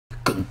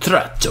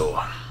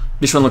Contratto.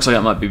 This one looks like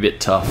it might be a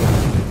bit tough.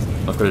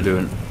 I've got to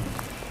do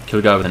kill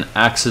a guy with an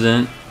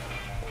accident.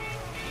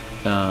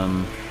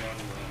 Oh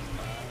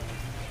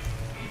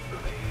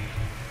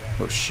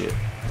shit.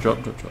 Drop.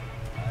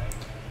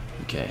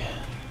 Okay.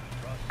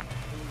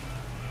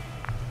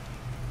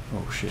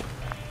 Oh shit.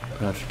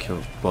 I have to kill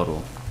a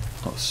bottle.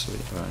 Oh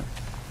sweet, right.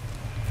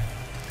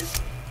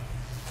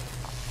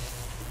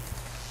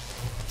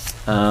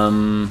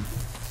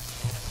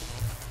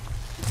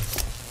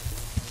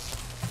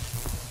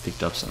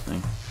 Picked up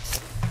something.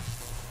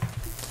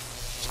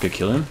 Let's go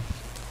kill him.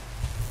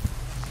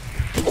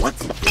 What?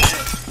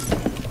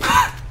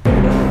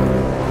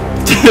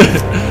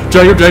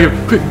 Drag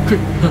him, quick.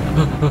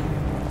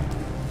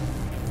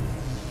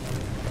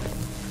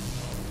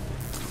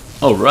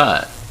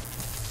 Alright.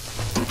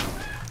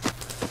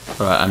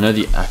 Alright, I know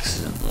the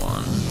accident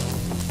one.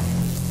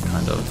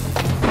 Kind of.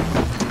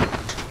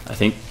 I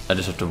think I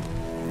just have to...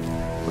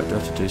 Wait, do I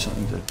have to do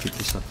something to pick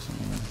this up or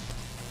something?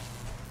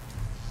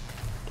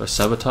 Do I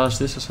sabotage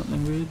this or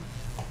something weird?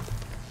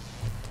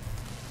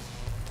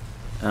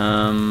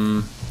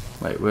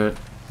 Wait, where...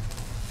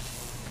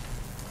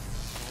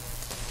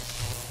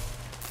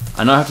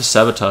 I know I have to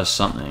sabotage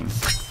something.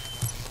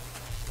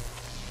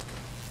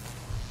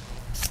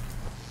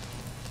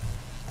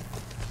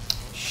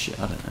 Shit,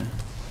 I don't know.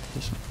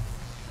 This one.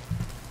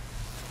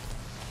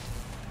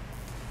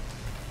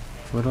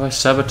 Where do I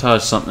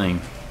sabotage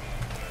something?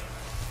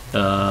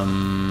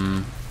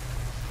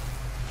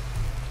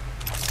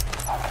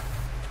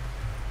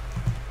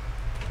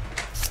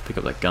 Pick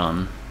up that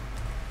gun.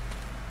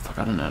 Fuck,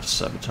 I don't know how to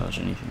sabotage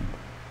anything.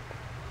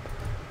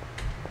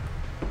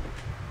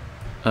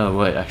 Oh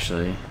wait,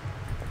 actually.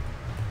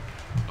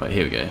 Wait,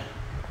 here we go.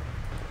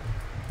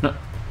 No.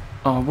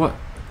 Oh, what?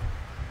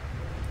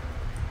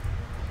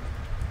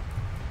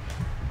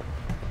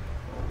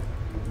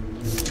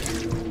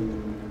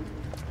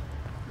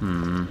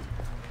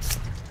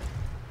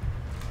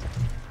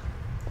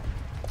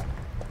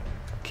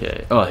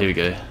 Okay. Oh, here we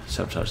go.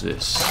 Sabotage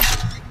this.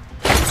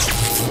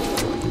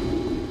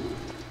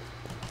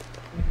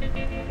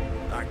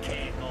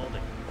 Arcade mold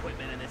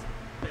equipment in this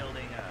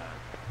building.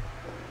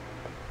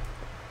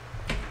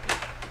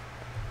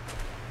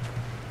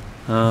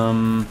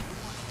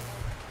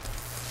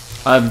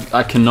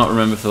 I cannot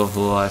remember for the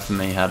life of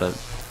me how to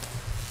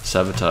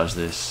sabotage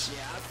this.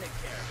 Yeah, I'll take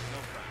care of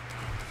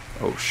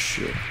it. No problem. Oh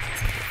shit.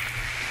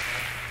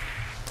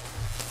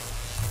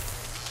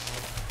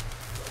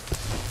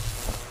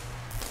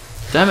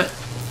 Damn it!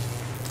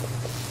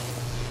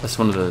 That's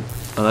one of the...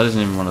 Oh, that isn't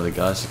even one of the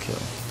guys to kill.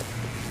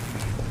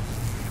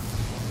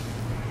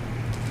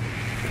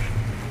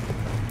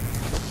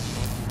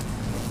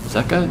 Is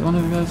that guy one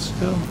of the guys to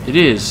kill? It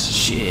is!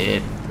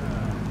 Shit!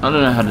 I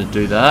don't know how to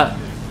do that.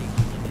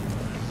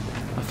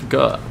 I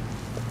forgot.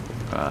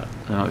 Right,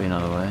 there might be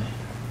another way.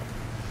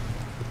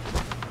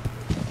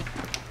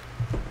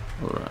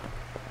 Alright.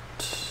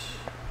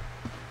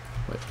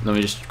 Wait, let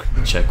me just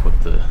quickly check what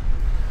the...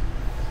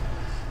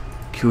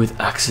 Kill with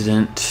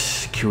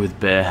accident, kill with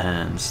bare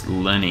hands.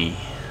 Lenny.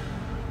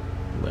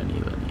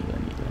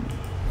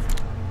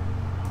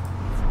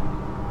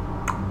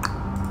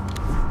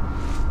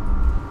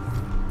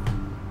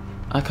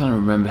 I can't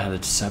remember how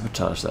to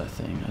sabotage that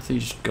thing. I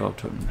think you just go up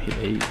to it and hit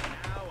E.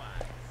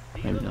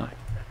 Maybe not.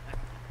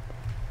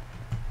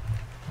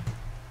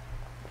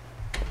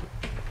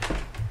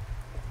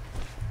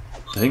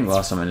 I think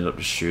last time I ended up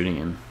just shooting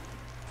him.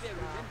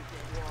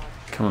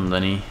 Come on,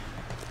 Lenny.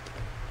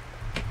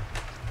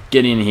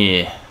 Get in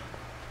here.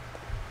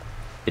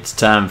 It's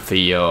time for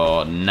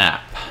your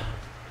nap.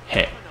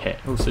 Heh.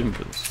 Oh, 7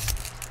 kills.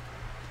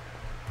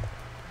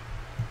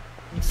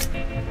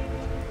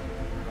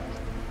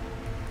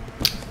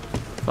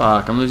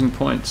 Fuck, I'm losing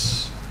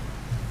points.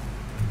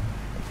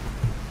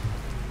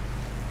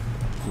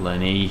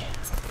 Lenny.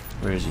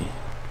 Where is he?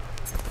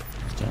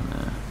 He's down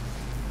there.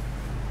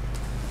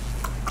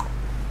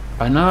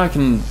 I know I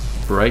can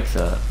break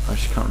that. I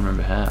just can't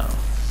remember how.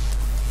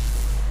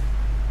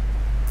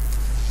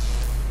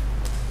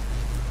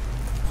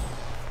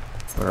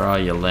 Where are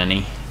you,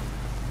 Lenny?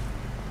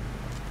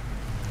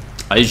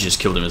 I usually just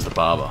killed him as the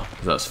barber,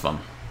 because that's fun.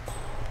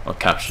 Or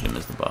captured him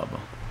as the barber.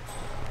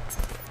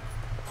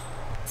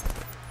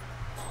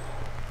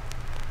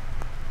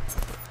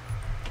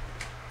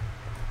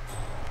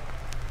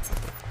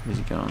 Where's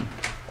he going?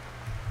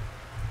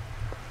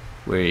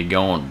 Where are you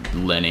going,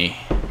 Lenny?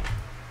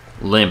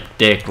 Limp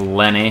dick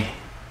Lenny.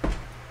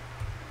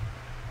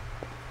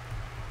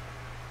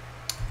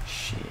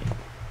 Shit.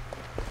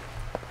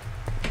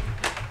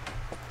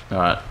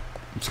 Alright,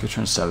 let's go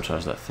try and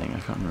sabotage that thing. I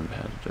can't remember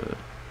how to do it.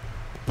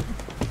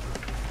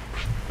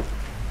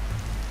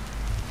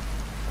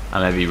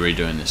 I may be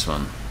redoing this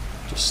one,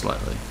 just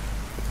slightly.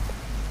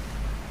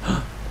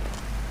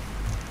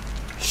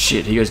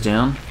 Shit, he goes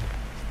down.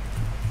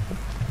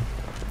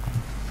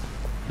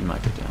 He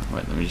might go down.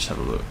 Wait, let me just have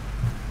a look.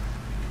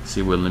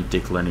 See where Limp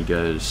Dick Lenny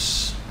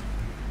goes.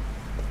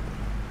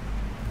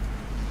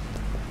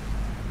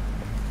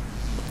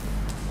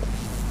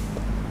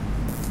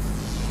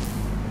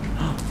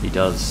 He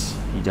does.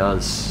 He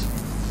does.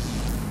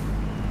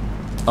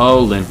 Oh,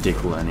 limp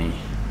dick Lenny.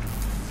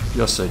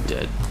 You're so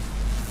dead.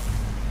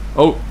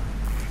 Oh!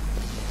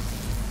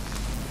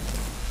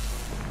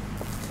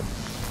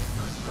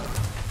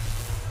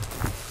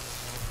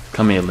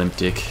 Come here, limp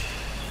dick.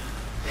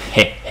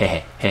 Heh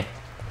heh heh.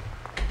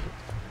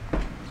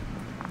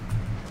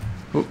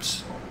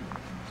 Oops.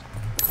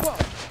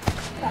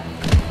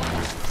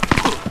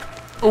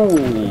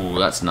 Oh,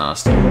 that's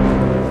nasty.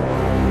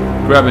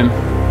 Grab him.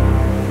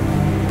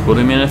 Put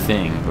him in a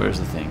thing. Where's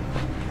the thing?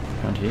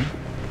 Around here?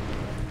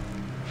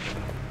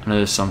 I know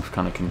there's some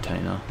kind of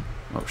container.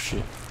 Oh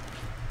shit.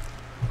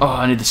 Oh,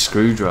 I need the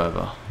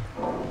screwdriver.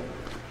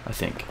 I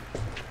think.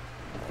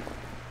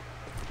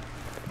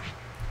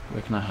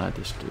 Where can I hide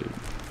this dude?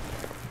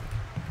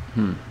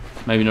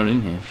 Maybe not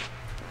in here.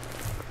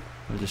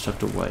 I'll just have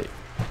to wait.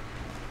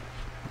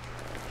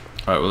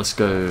 Alright, well let's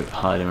go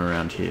hide him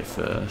around here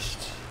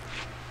first.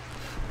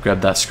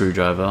 Grab that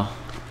screwdriver.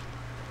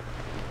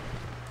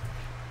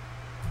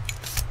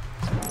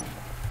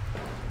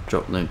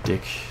 Drop limp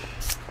dick.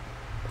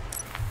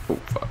 Oh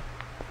fuck.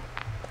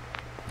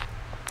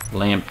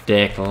 Limp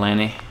dick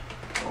Lenny.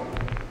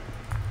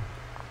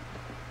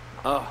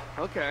 Oh,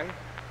 okay.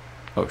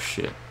 Oh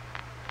shit.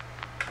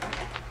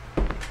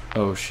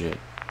 Oh shit.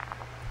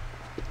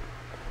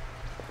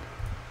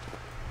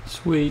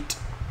 Sweet.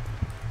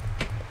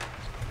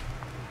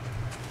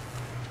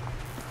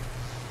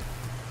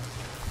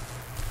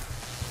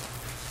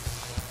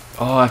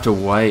 Oh, I have to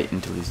wait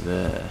until he's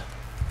there.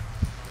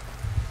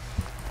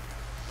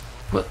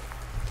 What?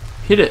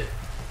 Hit it.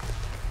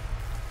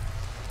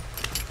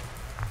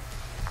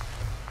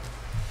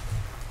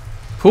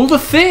 Pull the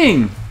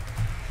thing!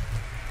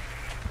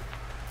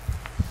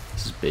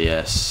 This is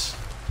BS.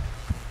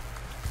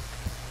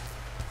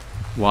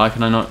 Why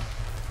can I not?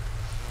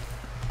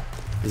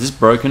 Is this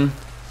broken?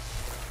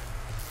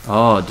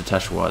 Oh,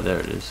 detached wire. There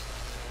it is.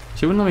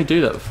 See, wouldn't let me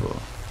do that before.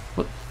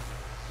 What?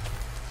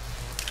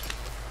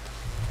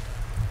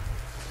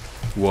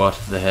 What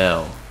the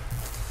hell?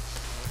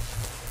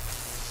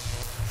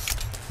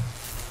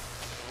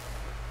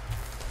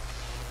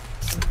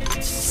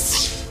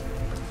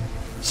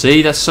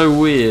 See, that's so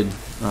weird.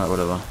 Alright,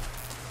 whatever.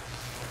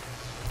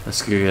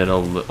 Let's go get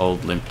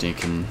old limp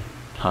dick and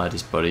hide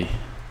his body.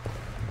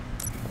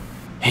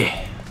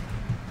 Here.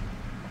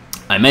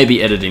 I may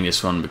be editing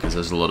this one because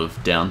there's a lot of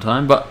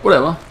downtime, but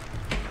whatever.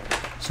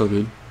 It's all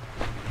good.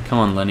 Come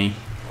on, Lenny.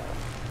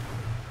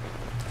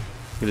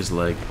 Look at his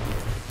leg.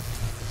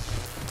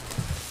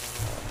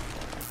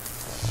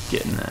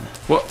 Get in there.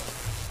 What?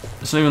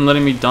 It's not even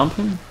letting me dump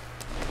him?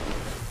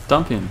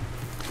 Dump him.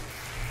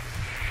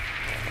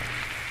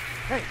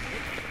 Hey,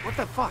 what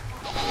the fuck?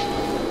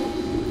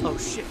 Oh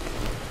shit.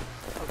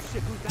 Oh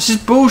shit, who's that? This is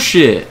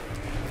bullshit.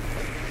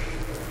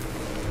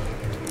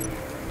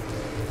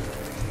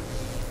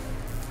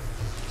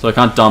 So I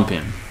can't dump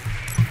him.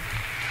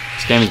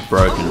 This game is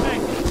broken.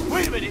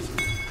 Wait a minute.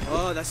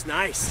 Oh, that's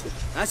nice.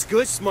 That's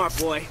good, smart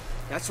boy.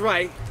 That's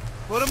right.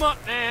 Put him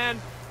up,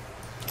 man.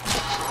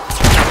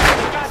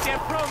 Goddamn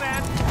pro,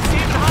 man.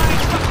 Stay behind.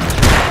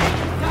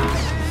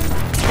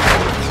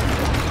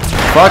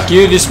 Fuck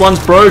you, this one's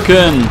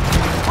broken.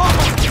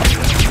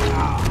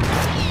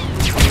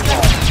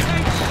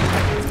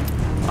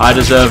 I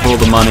deserve all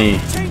the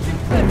money.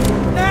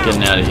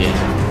 Getting out of here.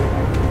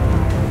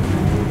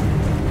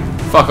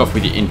 Fuck off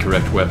with your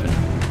incorrect weapon.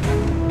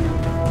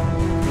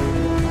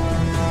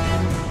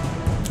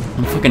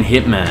 I'm fucking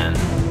Hitman.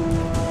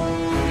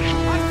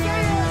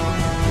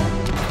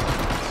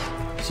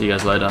 See you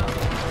guys later.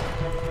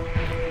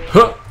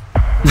 Huh.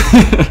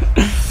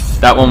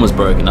 That one was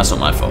broken, that's not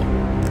my fault.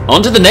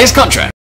 On to the next contract!